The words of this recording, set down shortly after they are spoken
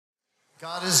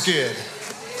God is good.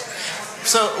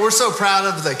 So we're so proud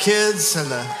of the kids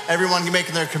and everyone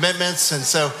making their commitments. And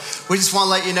so we just want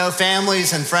to let you know,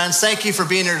 families and friends, thank you for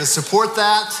being here to support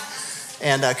that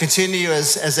and continue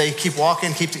as they keep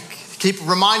walking, keep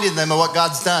reminding them of what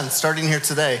God's done starting here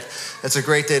today. It's a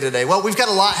great day today. Well, we've got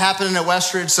a lot happening at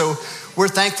Westridge, so we're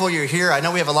thankful you're here. I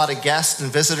know we have a lot of guests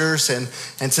and visitors, and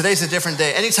today's a different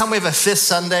day. Anytime we have a fifth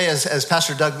Sunday, as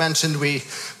Pastor Doug mentioned, we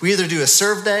either do a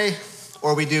serve day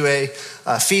or we do a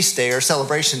feast day or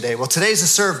celebration day. Well, today's a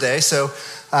serve day, so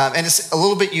and it's a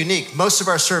little bit unique. Most of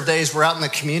our serve days, we're out in the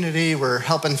community, we're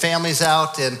helping families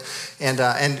out,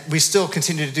 and we still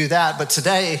continue to do that. But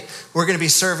today, we're going to be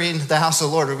serving the house of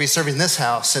the Lord. We'll be serving this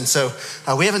house, and so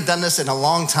we haven't done this in a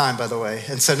long time, by the way.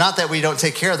 And so, not that we don't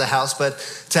take care of the house, but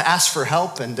to ask for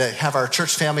help and to have our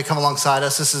church family come alongside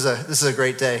us. This is a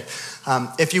great day.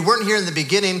 If you weren't here in the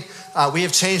beginning, we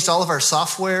have changed all of our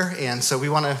software, and so we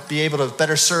want to be able to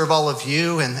better serve all of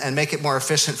you and make it more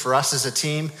efficient for us as a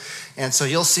team. And so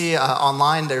you'll see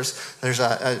online there's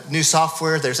a new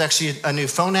software. There's actually a new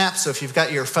phone app. So if you've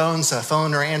got your phones, a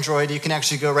phone or Android, you can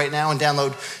actually go right now and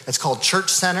download. It's called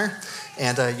Church Center.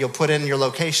 And you'll put in your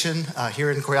location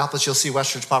here in Coraopolis. You'll see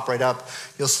Westridge pop right up.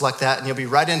 You'll select that, and you'll be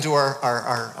right into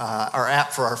our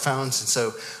app for our phones. And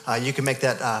so you can make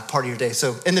that part of your day.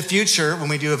 So in the future, when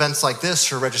we do events like this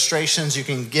for registrations, you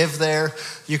can give there.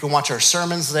 You can watch our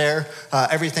sermons there.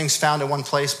 Everything's found in one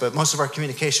place, but most of our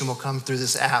communication will come through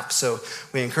this app. So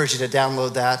we encourage you to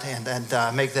download that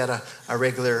and make that a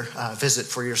regular visit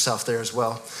for yourself there as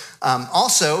well.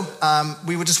 Also,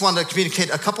 we would just want to communicate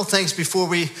a couple things before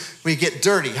we get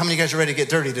dirty. How many of you guys are ready to get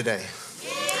dirty today?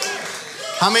 Yeah.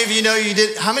 How many of you know you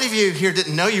did? How many of you here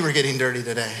didn't know you were getting dirty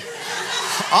today?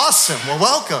 Awesome. Well,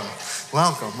 welcome.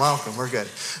 We're good.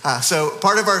 So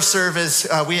part of our service,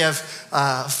 we have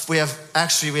 5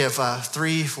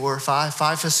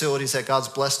 facilities that God's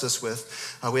blessed us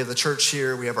with. We have the church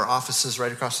here. We have our offices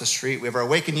right across the street. We have our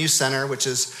Awaken Youth Center, which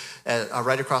is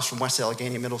right across from West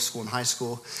Allegheny Middle School and High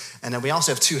School. And then we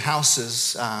also have 2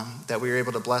 houses that we are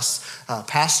able to bless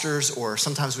pastors, or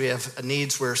sometimes we have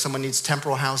needs where someone needs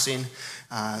temporal housing.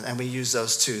 And we use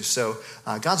those too. So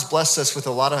God's blessed us with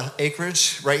a lot of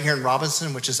acreage right here in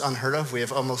Robinson, which is unheard of. We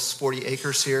have almost 40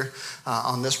 acres here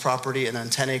on this property, and then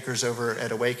 10 acres over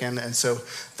at Awaken. And so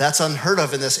that's unheard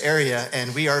of in this area,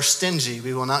 and we are stingy.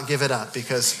 We will not give it up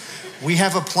because we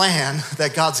have a plan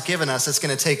that God's given us. It's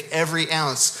going to take every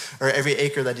ounce or every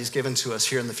acre that he's given to us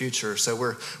here in the future. So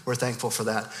we're thankful for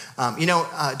that.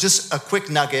 Just a quick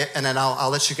nugget, and then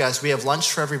I'll let you guys, we have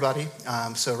lunch for everybody.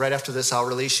 So right after this, I'll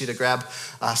release you to grab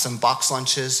some box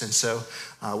lunches, and so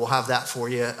we'll have that for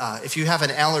you. If you have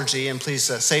an allergy, and please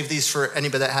save these for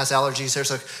anybody that has allergies. There's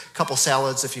a couple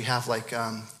salads if you have like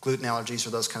gluten allergies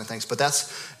or those kind of things. But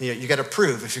that's, you got to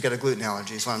prove if you got a gluten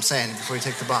allergy is what I'm saying before you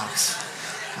take the box.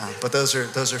 But those are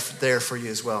there for you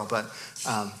as well. But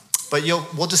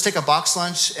we'll just take a box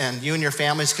lunch, and you and your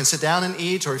families can sit down and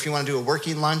eat, or if you want to do a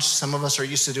working lunch, some of us are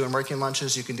used to doing working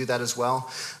lunches, you can do that as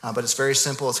well. But it's very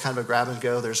simple. It's kind of a grab and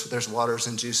go. There's waters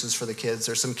and juices for the kids.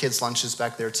 There's some kids' lunches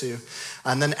back there too.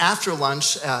 And then after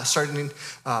lunch,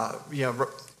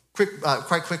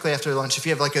 quite quickly after lunch, if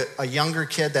you have like a younger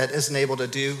kid that isn't able to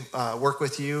do work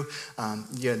with you,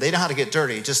 they know how to get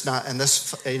dirty, just not in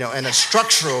this, in a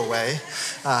structural way.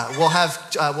 We'll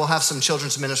have some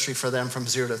children's ministry for them from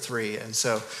 0 to 3, and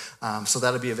so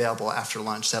that'll be available after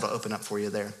lunch. That'll open up for you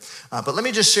there. But let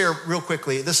me just share real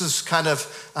quickly. This is kind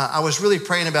of I was really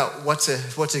praying about what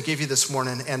to give you this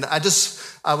morning, and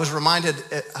I was reminded.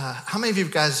 How many of you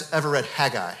guys ever read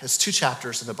Haggai? It's 2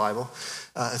 chapters in the Bible.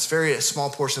 It's very a small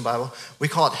portion of the Bible. We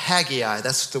call it Haggai.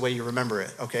 That's the way you remember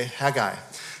it, okay? Haggai.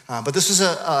 But this was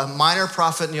a minor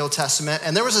prophet in the Old Testament.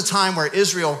 And there was a time where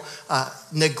Israel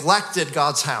neglected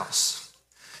God's house.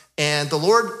 And the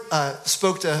Lord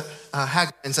spoke to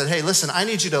Haggai and said, hey, listen, I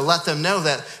need you to let them know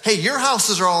that, hey, your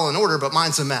houses are all in order, but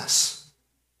mine's a mess,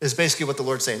 is basically what the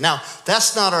Lord's saying. Now,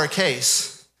 that's not our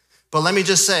case. But let me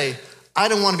just say, I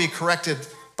don't want to be corrected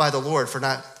by the Lord for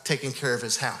not taking care of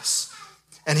his house.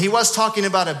 And he was talking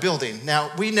about a building.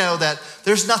 Now, we know that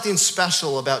there's nothing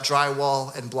special about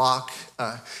drywall and block,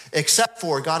 except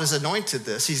for God has anointed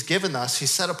this. He's given us, he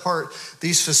set apart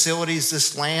these facilities,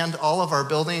 this land, all of our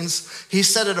buildings. He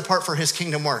set it apart for his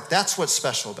kingdom work. That's what's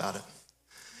special about it.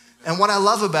 And what I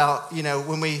love about,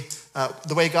 when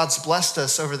the way God's blessed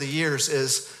us over the years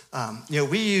is,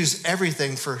 we use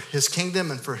everything for his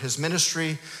kingdom and for his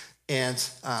ministry. And,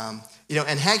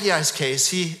 in Haggai's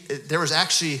case, there was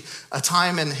actually a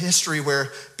time in history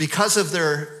where because of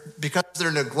their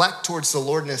neglect towards the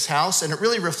Lord and his house, and it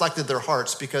really reflected their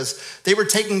hearts because they were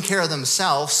taking care of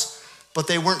themselves but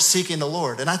they weren't seeking the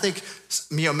Lord. And I think,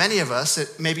 many of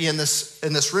us, maybe in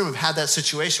this room, have had that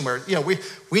situation where,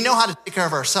 we know how to take care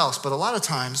of ourselves, but a lot of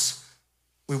times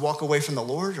we walk away from the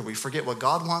Lord, or we forget what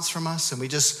God wants from us, and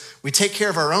we take care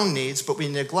of our own needs, but we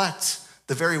neglect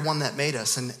the very one that made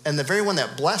us and the very one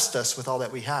that blessed us with all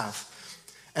that we have.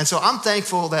 And so I'm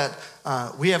thankful that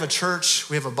we have a church,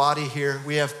 we have a body here,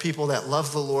 we have people that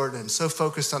love the Lord and so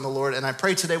focused on the Lord. And I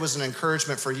pray today was an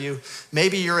encouragement for you.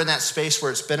 Maybe you're in that space where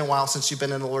it's been a while since you've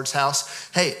been in the Lord's house.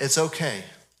 Hey, it's okay.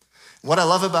 What I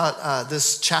love about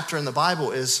this chapter in the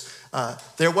Bible is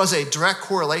there was a direct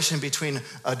correlation between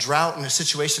a drought and a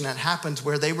situation that happened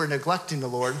where they were neglecting the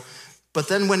Lord. But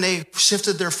then when they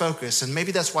shifted their focus, and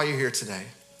maybe that's why you're here today,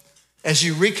 as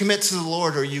you recommit to the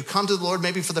Lord, or you come to the Lord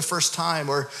maybe for the first time,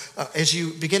 or as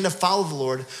you begin to follow the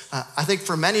Lord, I think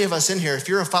for many of us in here, if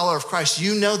you're a follower of Christ,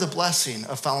 you know the blessing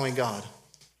of following God.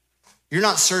 You're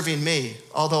not serving me,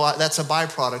 although that's a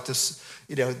byproduct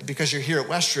of, because you're here at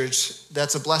Westridge,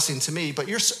 that's a blessing to me. But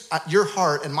your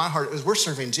heart and my heart is we're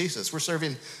serving Jesus. We're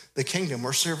serving the kingdom.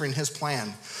 We're serving his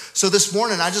plan. So this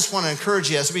morning, I just want to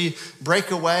encourage you as we break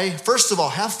away. First of all,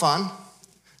 have fun.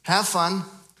 Have fun.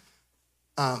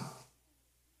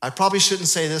 I probably shouldn't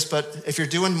say this, but if you're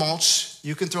doing mulch,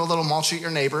 you can throw a little mulch at your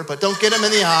neighbor, but don't get him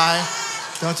in the eye.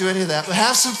 Don't do any of that. But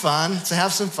have some fun. So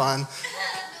have some fun.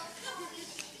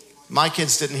 My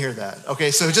kids didn't hear that. Okay,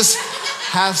 so just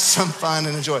have some fun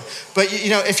and enjoy. But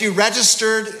if you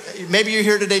registered, maybe you're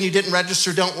here today and you didn't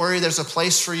register, don't worry, there's a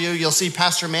place for you. You'll see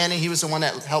Pastor Manny, he was the one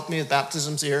that helped me with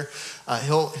baptisms here.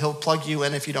 He'll plug you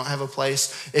in if you don't have a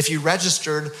place. If you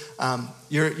registered,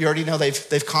 you already know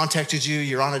they've contacted you,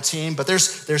 you're on a team, but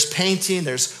there's painting,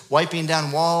 there's wiping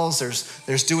down walls,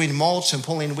 there's doing mulch and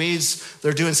pulling weeds.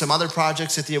 They're doing some other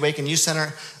projects at the Awaken Youth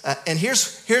Center. And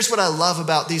here's what I love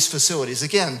about these facilities.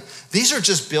 Again, these are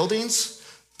just buildings,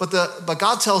 but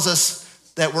God tells us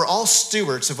that we're all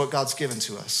stewards of what God's given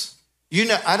to us.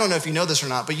 I don't know if you know this or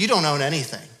not, but you don't own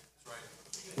anything.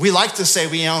 We like to say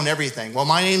we own everything. Well,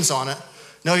 my name's on it.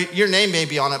 No, your name may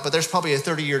be on it, but there's probably a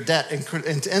 30-year debt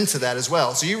into that as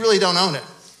well. So you really don't own it.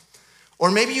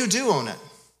 Or maybe you do own it.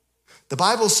 The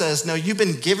Bible says, no, you've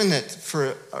been given it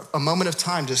for a moment of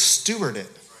time to steward it.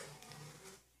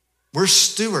 We're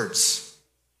stewards.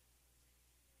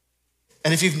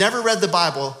 And if you've never read the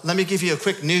Bible, let me give you a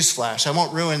quick news flash. I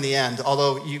won't ruin the end,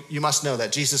 although you must know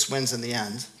that Jesus wins in the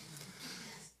end.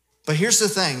 But here's the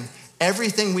thing.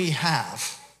 Everything we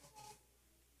have,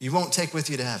 you won't take with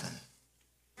you to heaven.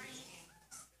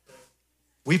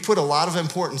 We put a lot of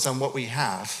importance on what we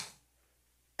have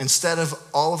instead of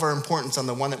all of our importance on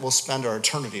the one that we'll spend our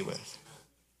eternity with.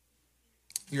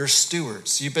 You're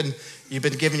stewards. You've been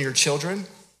given your children.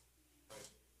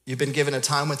 You've been given a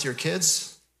time with your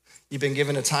kids. You've been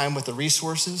given a time with the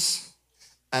resources.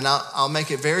 And I'll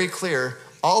make it very clear,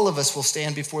 all of us will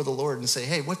stand before the Lord and say,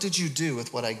 hey, what did you do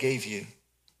with what I gave you?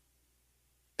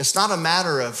 It's not a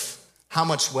matter of how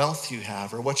much wealth you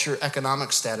have or what your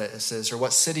economic status is or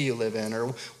what city you live in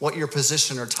or what your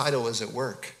position or title is at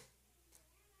work.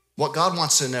 What God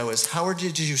wants to know is how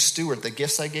did you steward the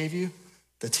gifts I gave you,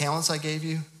 the talents I gave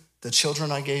you, the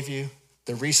children I gave you,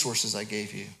 the resources I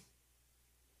gave you.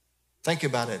 Think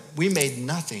about it. We made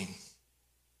nothing.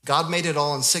 God made it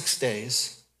all in 6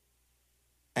 days,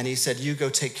 and he said, you go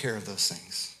take care of those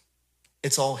things.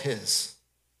 It's all his.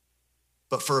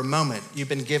 But for a moment, you've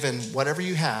been given whatever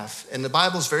you have, and the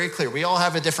Bible's very clear. We all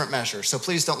have a different measure, so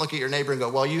please don't look at your neighbor and go,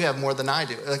 well, you have more than I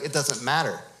do. It doesn't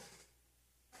matter.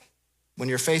 When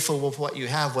you're faithful with what you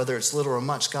have, whether it's little or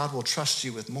much, God will trust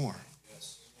you with more.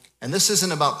 And this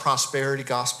isn't about prosperity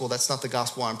gospel. That's not the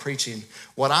gospel I'm preaching.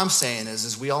 What I'm saying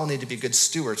is we all need to be good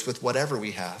stewards with whatever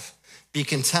we have. Be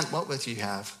content what you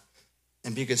have,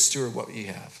 and be a good steward what you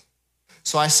have.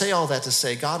 So I say all that to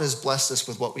say God has blessed us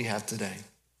with what we have today.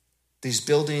 These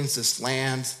buildings, this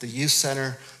land, the youth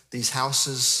center, these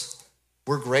houses.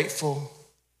 We're grateful.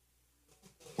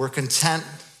 We're content.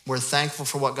 We're thankful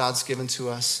for what God's given to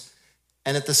us.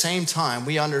 And at the same time,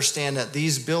 we understand that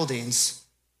these buildings,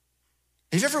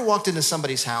 have you ever walked into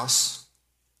somebody's house?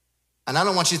 And I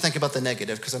don't want you to think about the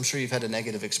negative, because I'm sure you've had a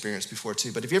negative experience before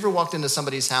too. But have you ever walked into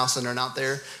somebody's house and they're not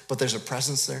there, but there's a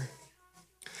presence there?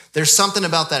 There's something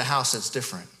about that house that's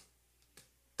different.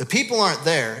 The people aren't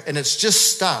there, and it's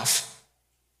just stuff,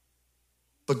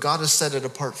 but God has set it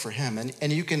apart for him.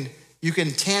 And you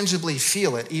can tangibly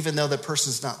feel it, even though the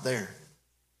person's not there.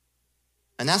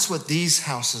 And that's what these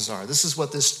houses are. This is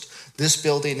what this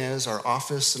building is, our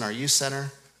office and our youth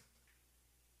center.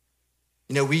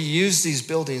 You know, we use these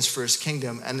buildings for his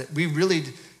kingdom, and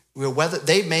whether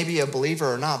they may be a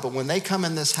believer or not, but when they come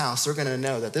in this house, they're going to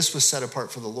know that this was set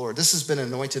apart for the Lord. This has been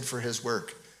anointed for his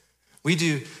work. We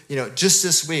do, just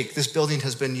this week, this building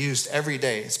has been used every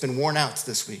day. It's been worn out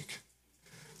this week.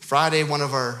 Friday, one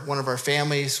of our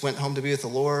families went home to be with the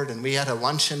Lord, and we had a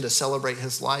luncheon to celebrate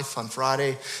his life on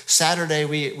Friday. Saturday,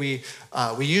 we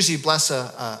usually bless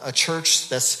a church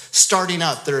that's starting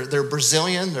up. They're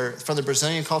Brazilian. They're from the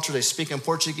Brazilian culture. They speak in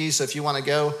Portuguese, so if you want to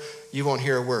go, you won't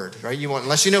hear a word, right? You won't,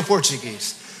 unless you know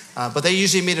Portuguese. But they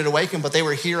usually meet at Awaken, but they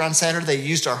were here on Saturday. They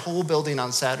used our whole building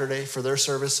on Saturday for their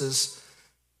services.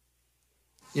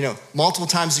 Multiple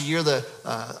times a year,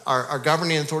 our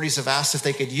governing authorities have asked if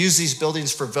they could use these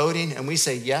buildings for voting, and we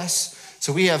say yes.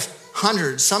 So we have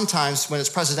hundreds, sometimes when it's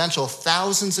presidential,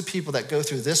 thousands of people that go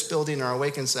through this building, our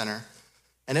Awaken Center.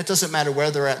 And it doesn't matter where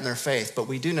they're at in their faith, but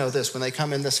we do know this. When they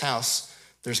come in this house,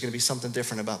 there's going to be something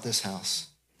different about this house.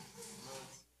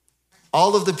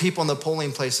 All of the people in the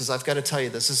polling places, I've got to tell you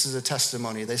this is a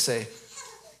testimony. They say,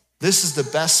 this is the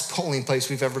best polling place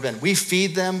we've ever been. We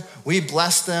feed them, we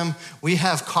bless them, we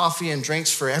have coffee and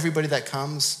drinks for everybody that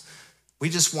comes. We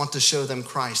just want to show them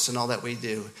Christ in all that we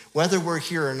do. Whether we're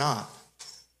here or not,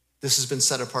 this has been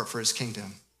set apart for his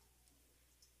kingdom.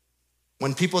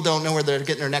 When people don't know where they're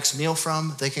getting their next meal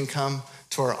from, they can come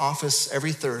to our office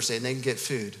every Thursday and they can get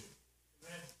food.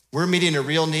 We're meeting a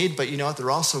real need, but you know what?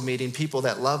 They're also meeting people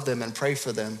that love them and pray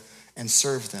for them and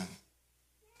serve them.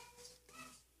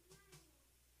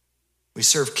 We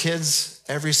serve kids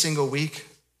every single week.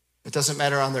 It doesn't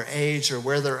matter on their age or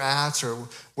where they're at or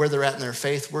where they're at in their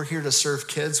faith. We're here to serve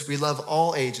kids. We love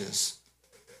all ages.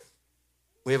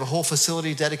 We have a whole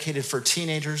facility dedicated for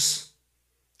teenagers.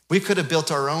 We could have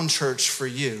built our own church for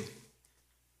you,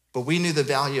 but we knew the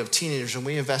value of teenagers and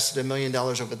we invested $1 million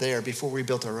over there before we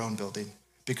built our own building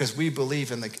because we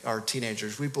believe in our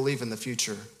teenagers. We believe in the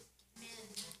future.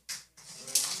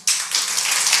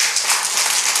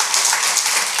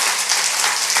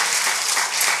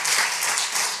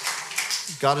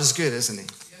 God is good, isn't he?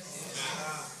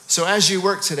 So as you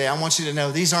work today, I want you to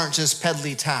know these aren't just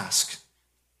peddly tasks.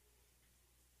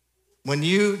 When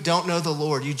you don't know the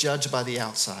Lord, you judge by the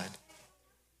outside.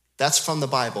 That's from the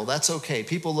Bible. That's okay.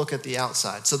 People look at the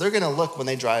outside. So they're going to look when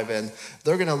they drive in.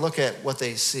 They're going to look at what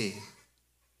they see.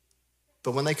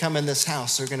 But when they come in this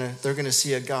house, they're going to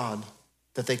see a God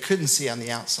that they couldn't see on the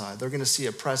outside. They're going to see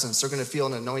a presence. They're going to feel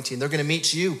an anointing. They're going to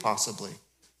meet you possibly.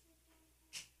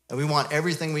 And we want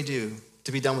everything we do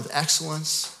to be done with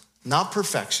excellence, not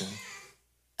perfection,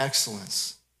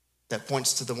 excellence that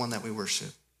points to the one that we worship.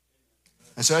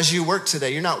 And so as you work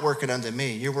today, you're not working unto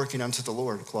me, you're working unto the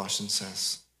Lord, Colossians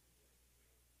says.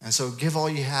 And so give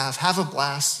all you have a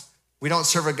blast. We don't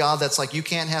serve a God that's like, you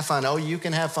can't have fun. Oh, you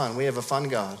can have fun. We have a fun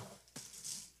God.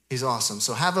 He's awesome.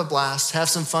 So have a blast, have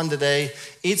some fun today,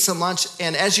 eat some lunch,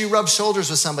 and as you rub shoulders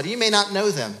with somebody, you may not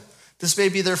know them. This may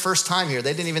be their first time here.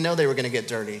 They didn't even know they were going to get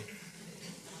dirty.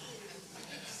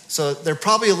 So they're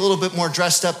probably a little bit more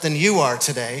dressed up than you are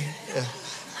today,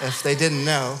 if they didn't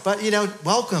know. But,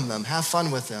 welcome them. Have fun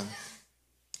with them.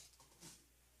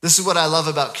 This is what I love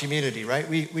about community, right?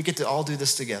 We get to all do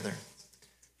this together.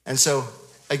 And so,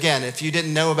 again, if you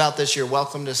didn't know about this, you're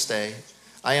welcome to stay.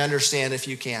 I understand if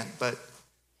you can't, but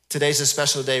today's a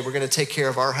special day. We're going to take care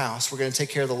of our house. We're going to take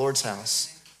care of the Lord's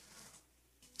house.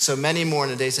 So many more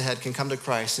in the days ahead can come to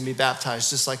Christ and be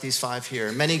baptized just like these 5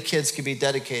 here. Many kids can be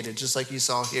dedicated just like you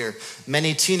saw here.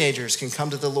 Many teenagers can come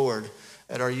to the Lord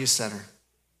at our youth center.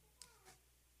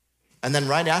 And then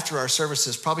right after our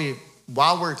services, probably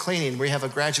while we're cleaning, we have a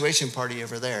graduation party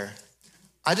over there.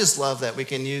 I just love that we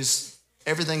can use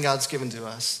everything God's given to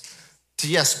us to,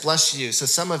 yes, bless you. So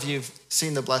some of you have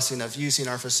seen the blessing of using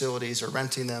our facilities or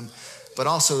renting them. But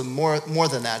also more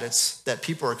than that, it's that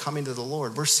people are coming to the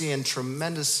Lord. We're seeing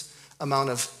tremendous amount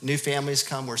of new families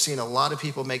come. We're seeing a lot of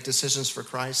people make decisions for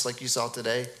Christ like you saw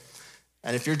today.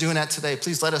 And if you're doing that today,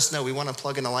 please let us know. We want to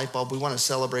plug in a light bulb. We want to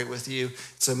celebrate with you.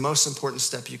 It's the most important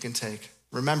step you can take.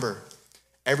 Remember,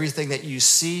 everything that you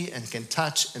see and can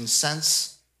touch and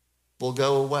sense will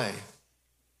go away.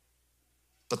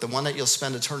 But the one that you'll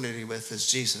spend eternity with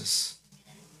is Jesus.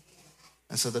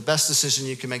 And so the best decision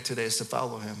you can make today is to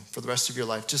follow him for the rest of your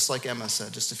life, just like Emma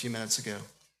said just a few minutes ago.